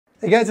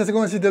Hey guys, how's it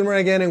going? It's Dilmer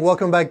again and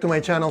welcome back to my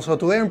channel. So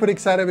today I'm pretty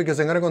excited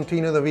because I'm going to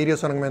continue the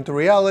videos on augmented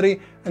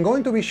reality. I'm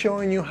going to be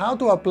showing you how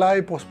to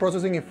apply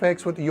post-processing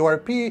effects with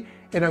URP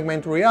in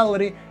augmented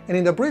reality, and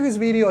in the previous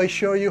video I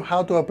showed you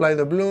how to apply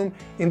the bloom.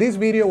 In this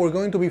video we're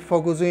going to be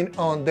focusing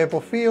on depth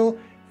of field,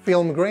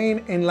 film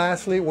grain, and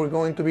lastly we're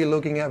going to be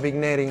looking at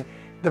vignetting.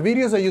 The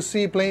videos that you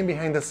see playing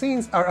behind the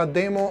scenes are a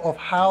demo of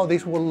how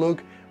this will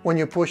look when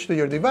you push to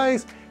your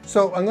device.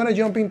 So I'm gonna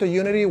jump into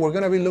Unity. We're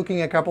gonna be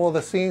looking at a couple of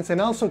the scenes,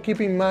 and also keep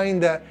in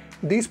mind that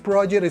this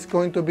project is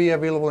going to be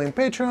available in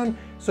Patreon,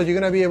 so you're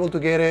gonna be able to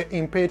get it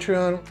in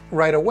Patreon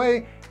right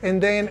away,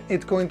 and then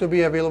it's going to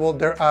be available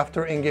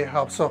thereafter in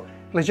GitHub. So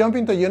let's jump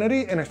into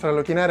Unity and start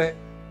looking at it.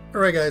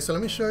 Alright guys, so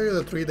let me show you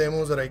the three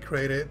demos that I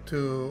created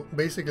to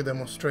basically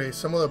demonstrate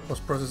some of the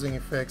post-processing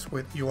effects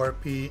with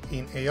URP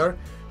in AR.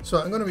 So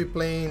I'm going to be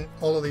playing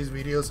all of these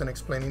videos and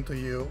explaining to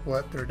you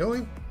what they're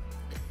doing.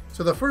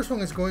 So the first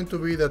one is going to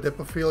be the depth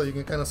of field. You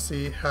can kind of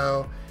see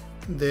how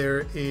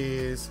there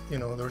is,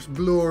 there's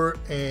blur,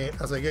 and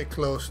as I get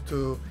close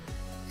to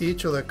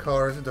each of the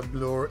cars, the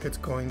blur it's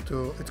going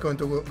to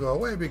go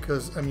away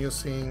because I'm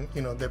using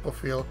depth of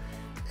field,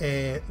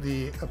 and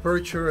the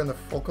aperture and the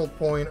focal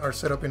point are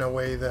set up in a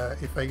way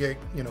that if I get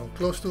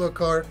close to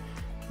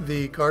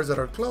the cars that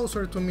are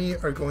closer to me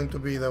are going to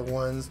be the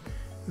ones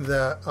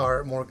that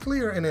are more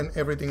clear, and then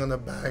everything on the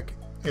back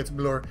it's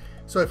blur.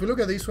 So if you look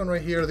at this one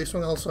right here, this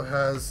one also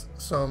has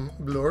some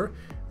blur,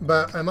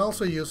 but I'm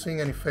also using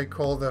an effect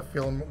called the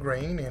film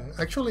grain, and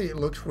actually it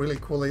looks really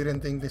cool. I didn't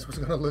think this was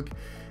gonna look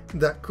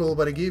that cool,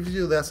 but it gives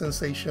you that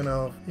sensation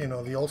of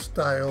the old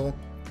style,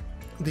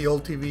 the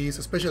old TVs,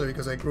 especially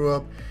because I grew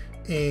up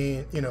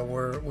in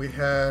where we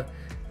had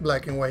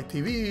black and white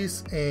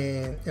TVs,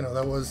 and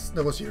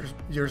that was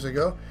years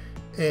ago,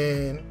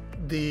 and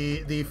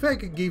the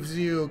effect gives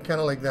you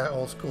kind of like that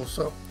old school.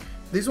 So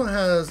this one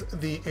has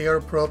the AR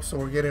props, so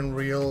we're getting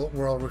real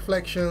world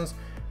reflections.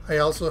 I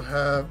also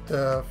have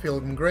the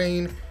film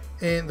grain,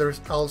 and there's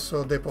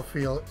also depth of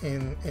field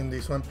in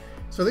this one.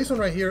 So this one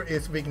right here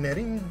is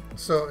vignetting.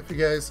 So if you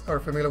guys are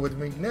familiar with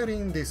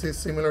vignetting, this is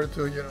similar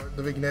to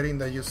the vignetting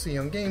that you see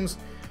on games,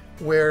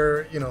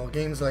 where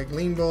games like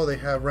Limbo, they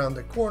have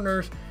rounded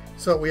corners.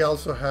 So we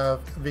also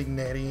have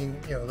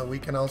vignetting that we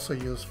can also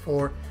use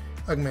for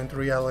augmented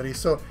reality.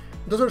 So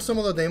those are some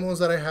of the demos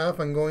that I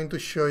have. I'm going to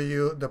show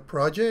you the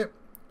project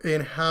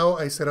and how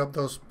I set up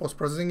those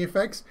post-processing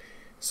effects.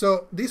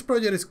 So this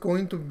project is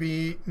going to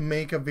be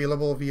made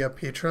available via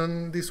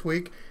Patreon this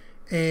week,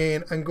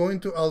 and I'm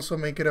going to also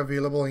make it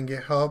available in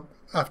GitHub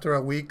after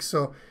a week.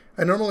 So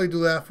I normally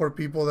do that for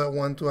people that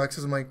want to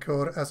access my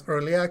code as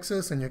early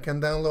access, and you can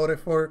download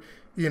it for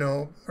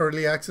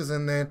early access,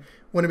 and then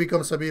when it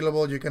becomes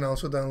available you can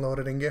also download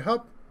it in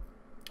GitHub.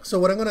 So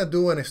what I'm gonna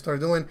do and start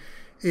doing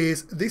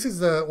is, this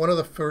is one of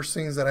the first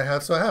scenes that I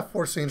have. So I have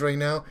 4 scenes right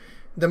now.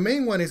 The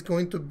main one is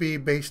going to be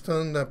based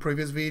on the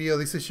previous video.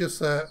 This is just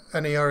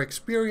an AR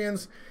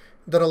experience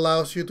that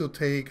allows you to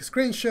take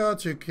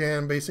screenshots. You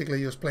can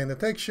basically use plane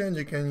detection.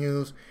 You can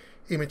use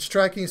image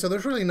tracking. So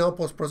there's really no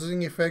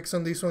post-processing effects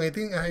on this one. I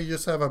think I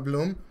just have a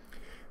bloom.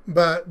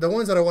 But the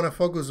ones that I want to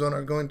focus on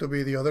are going to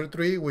be the other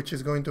 3, which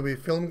is going to be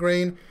film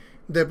grain,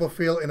 depth of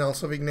field, and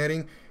also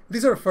vignetting.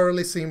 These are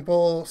fairly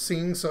simple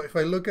scenes. So if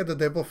I look at the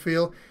depth of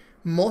field,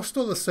 most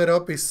of the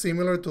setup is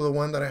similar to the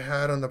one that I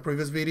had on the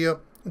previous video.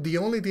 The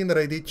only thing that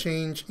I did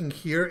change in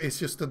here is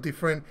just the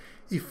different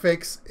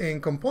effects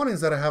and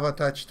components that I have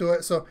attached to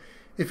it. So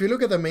if you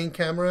look at the main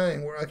camera,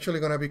 and we're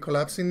actually going to be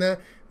collapsing that,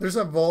 there's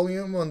a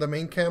volume on the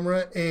main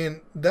camera,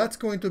 and that's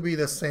going to be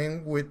the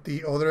same with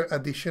the other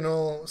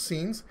additional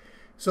scenes.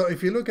 So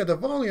if you look at the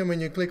volume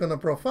and you click on the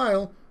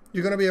profile,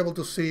 you're going to be able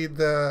to see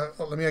the,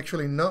 let me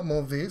actually not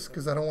move this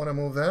because I don't want to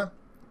move that,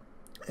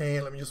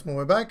 and let me just move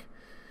it back.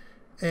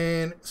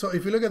 And so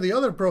if you look at the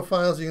other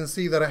profiles, you can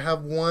see that I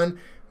have one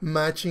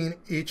matching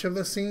each of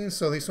the scenes.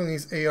 So this one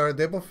is AR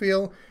depth of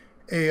field,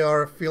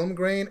 AR film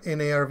grain,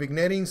 and AR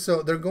vignetting.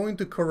 So they're going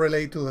to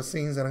correlate to the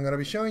scenes that I'm going to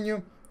be showing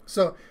you.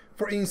 So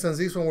for instance,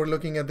 this one we're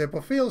looking at depth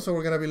of field, so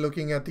we're going to be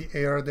looking at the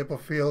AR depth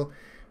of field.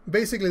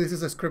 Basically this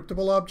is a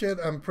scriptable object.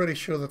 I'm pretty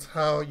sure that's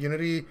how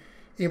Unity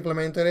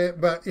implemented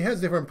it, but it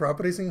has different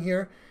properties in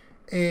here.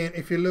 And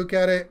if you look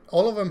at it,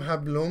 all of them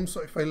have bloom.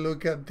 So if I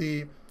look at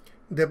the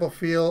depth of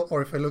field,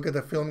 or if I look at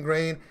the film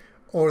grain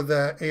or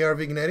the AR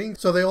vignetting,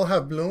 so they all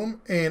have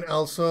bloom. And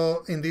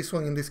also in this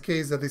one, in this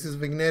case that this is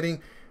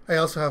vignetting, I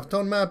also have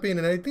tone mapping,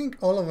 and I think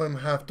all of them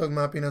have tone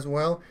mapping as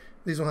well.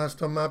 This one has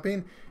tone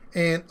mapping,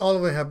 and all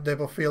of them have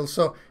depth of field.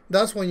 So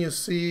that's when you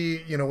see,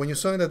 when you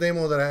saw in the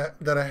demo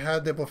that I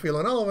had depth of field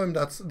on all of them,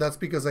 that's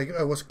because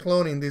I was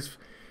cloning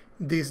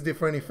this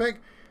different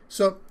effect.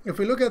 So if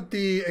we look at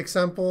the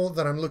example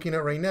that I'm looking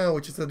at right now,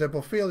 which is the depth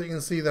of field, you can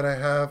see that I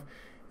have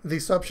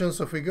these options.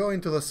 So if we go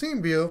into the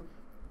scene view,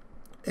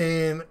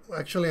 and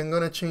actually I'm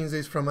going to change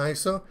this from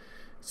ISO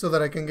so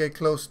that I can get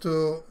close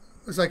to,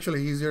 it's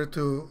actually easier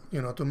to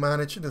to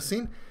manage the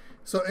scene.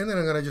 So, and then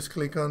I'm going to just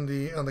click on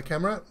the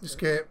camera,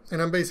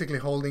 and I'm basically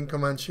holding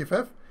Command Shift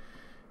F,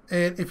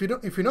 And if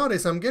you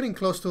notice, I'm getting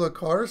close to the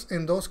cars,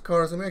 and those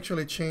cars, let me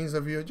actually change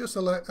the view just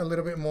a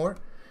little bit more.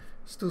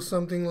 Let's do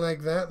something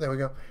like that. There we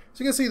go.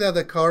 So you can see that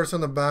the cars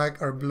on the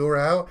back are blurred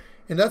out,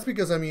 and that's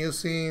because I'm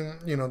using,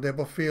 depth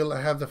of field.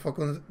 I have the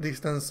focus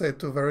distance set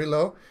to very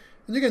low,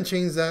 and you can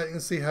change that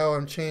and see how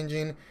I'm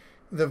changing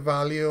the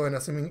value, and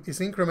as it's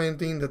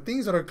incrementing, the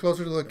things that are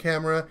closer to the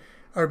camera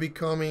are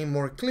becoming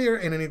more clear,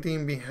 and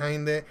anything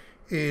behind it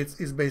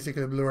is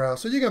basically blurred out.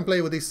 So you can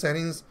play with these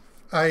settings.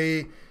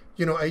 I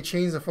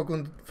changed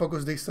the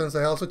focus distance.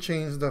 I also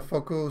changed the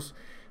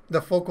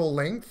focal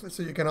length,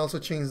 so you can also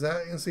change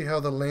that and see how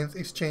the length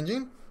is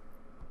changing.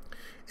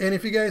 And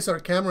if you guys are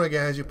camera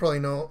guys, you probably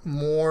know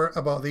more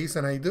about these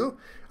than I do.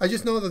 I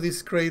just know that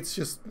this creates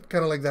just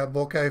kind of like that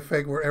bokeh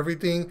effect where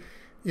everything,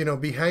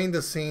 behind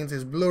the scenes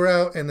is blurred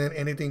out, and then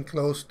anything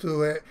close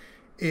to it,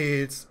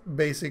 it's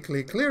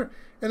basically clear.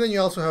 And then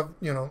you also have,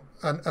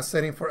 a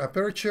setting for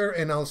aperture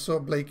and also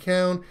blade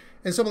count,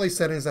 and some of these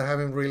settings I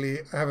haven't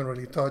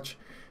really touched.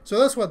 So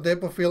that's what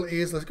depth of field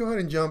is. Let's go ahead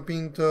and jump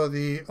into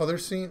the other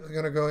scene. We're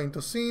gonna go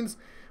into scenes.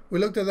 We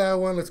looked at that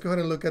one. Let's go ahead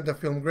and look at the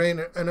film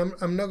grain. And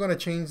I'm not gonna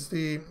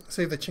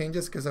save the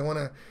changes because I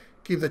wanna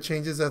keep the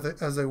changes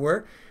as they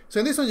were.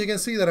 So in this one, you can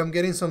see that I'm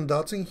getting some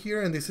dots in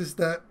here, and this is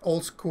that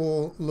old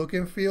school look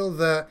and feel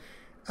that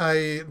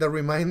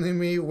reminded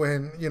me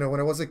when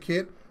I was a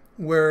kid,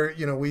 where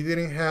we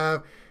didn't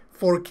have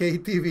 4K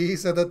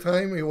TVs at the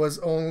time. It was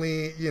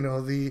only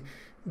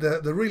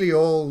the really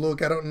old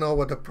look. I don't know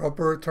what the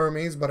proper term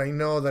is, but I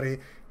know that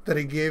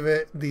it gave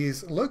it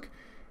this look.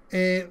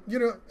 And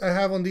I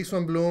have on this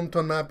one bloom,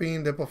 tone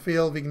mapping, depth of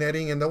field,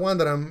 vignetting, and the one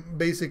that I'm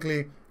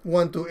basically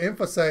want to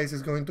emphasize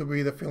is going to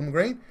be the film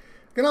grain.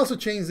 I can also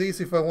change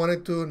this if I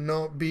wanted to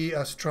not be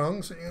as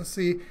strong, so you can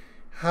see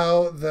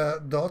how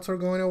the dots are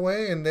going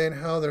away and then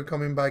how they're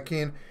coming back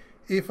in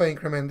if I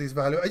increment this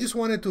value. I just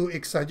wanted to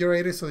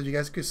exaggerate it so that you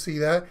guys could see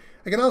that.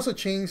 I can also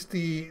change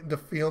the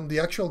film, the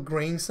actual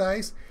grain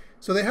size.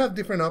 So they have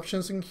different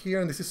options in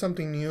here, and this is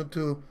something new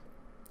to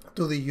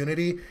the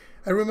Unity.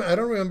 I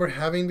don't remember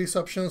having these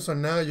options, so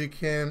now you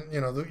can,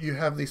 you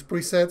have these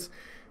presets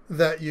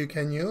that you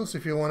can use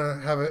if you want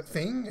to have a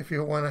thing. If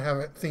you want to have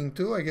a thing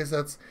too, I guess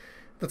that's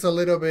a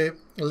little bit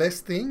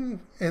less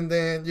thing. And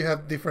then you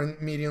have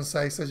different medium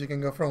sizes. You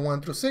can go from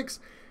 1 through 6,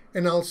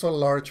 and also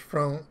large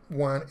from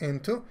 1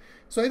 and 2.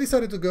 So I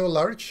decided to go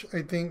large.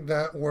 I think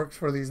that works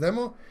for this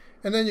demo.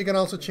 And then you can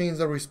also change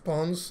the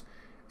response.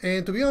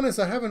 And to be honest,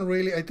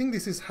 I think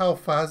this is how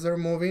fast they're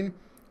moving.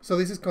 So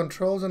this is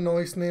controls and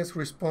noisiness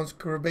response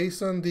curve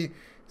based on the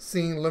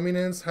scene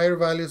luminance. Higher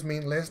values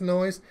mean less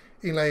noise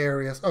in light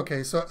areas.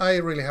 Okay, so I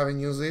really haven't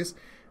used this,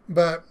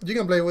 but you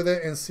can play with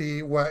it and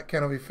see what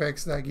kind of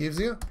effects that gives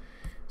you.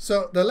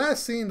 So the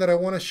last scene that I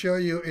want to show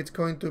you, it's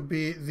going to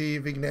be the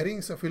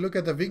vignetting. So if we look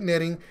at the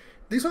vignetting,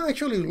 this one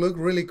actually looked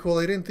really cool.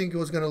 I didn't think it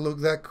was going to look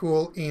that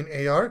cool in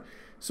AR.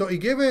 So it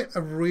gave it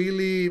a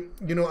really,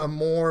 a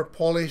more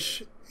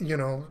polished,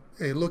 a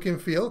look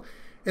and feel.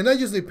 And that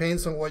just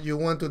depends on what you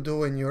want to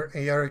do in your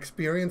AR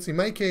experience. In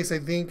my case, I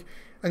think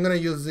I'm going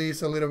to use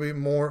this a little bit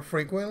more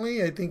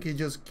frequently. I think it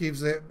just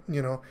gives it,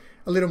 a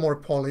little more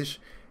polish.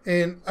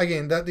 And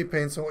again, that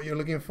depends on what you're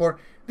looking for.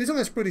 This one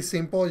is pretty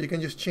simple. You can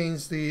just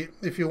change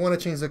if you want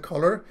to change the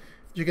color,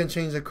 you can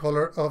change the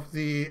color of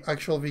the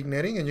actual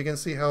vignetting, and you can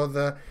see how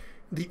the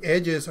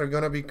edges are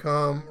going to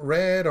become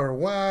red or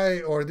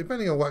white, or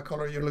depending on what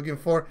color you're looking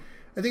for.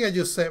 I think I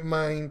just set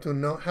mine to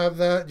not have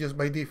that. Just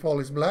by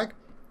default is black.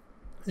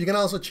 You can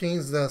also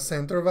change the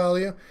center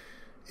value.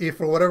 If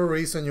for whatever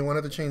reason you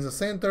wanted to change the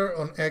center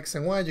on X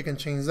and Y, you can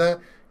change that.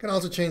 You can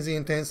also change the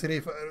intensity.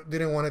 If I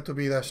didn't want it to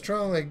be that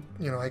strong,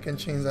 I can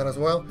change that as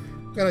well.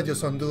 I'm gonna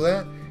just undo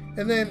that.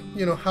 And then,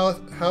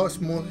 how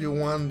smooth you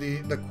want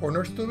the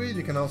corners to be,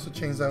 you can also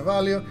change that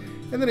value.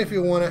 And then if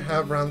you want to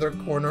have rounder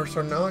corners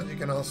or not, you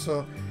can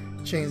also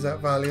change that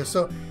value.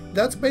 So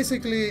that's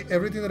basically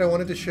everything that I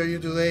wanted to show you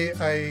today.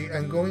 I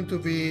am going to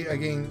be,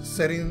 again,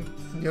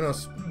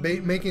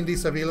 making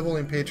this available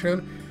in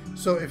Patreon.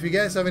 So if you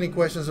guys have any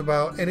questions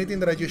about anything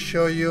that I just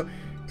showed you,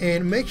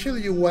 and make sure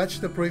that you watch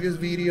the previous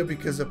video,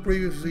 because the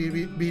previous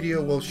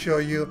video will show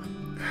you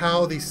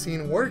how this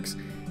scene works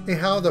and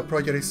how the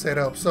project is set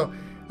up. So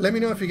let me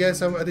know if you guys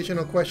have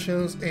additional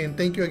questions, and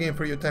thank you again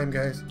for your time,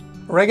 guys.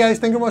 Alright guys,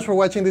 thank you much for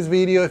watching this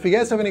video. If you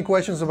guys have any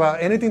questions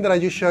about anything that I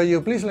just showed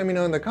you, please let me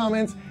know in the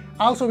comments.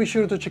 Also be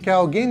sure to check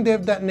out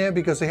gamedev.net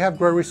because they have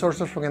great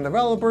resources for game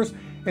developers,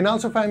 and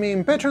also find me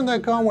in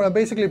patreon.com, where I'm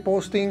basically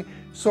posting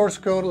source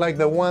code like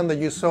the one that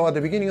you saw at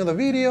the beginning of the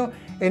video,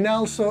 and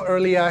also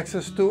early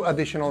access to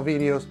additional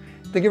videos.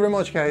 Thank you very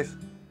much, guys.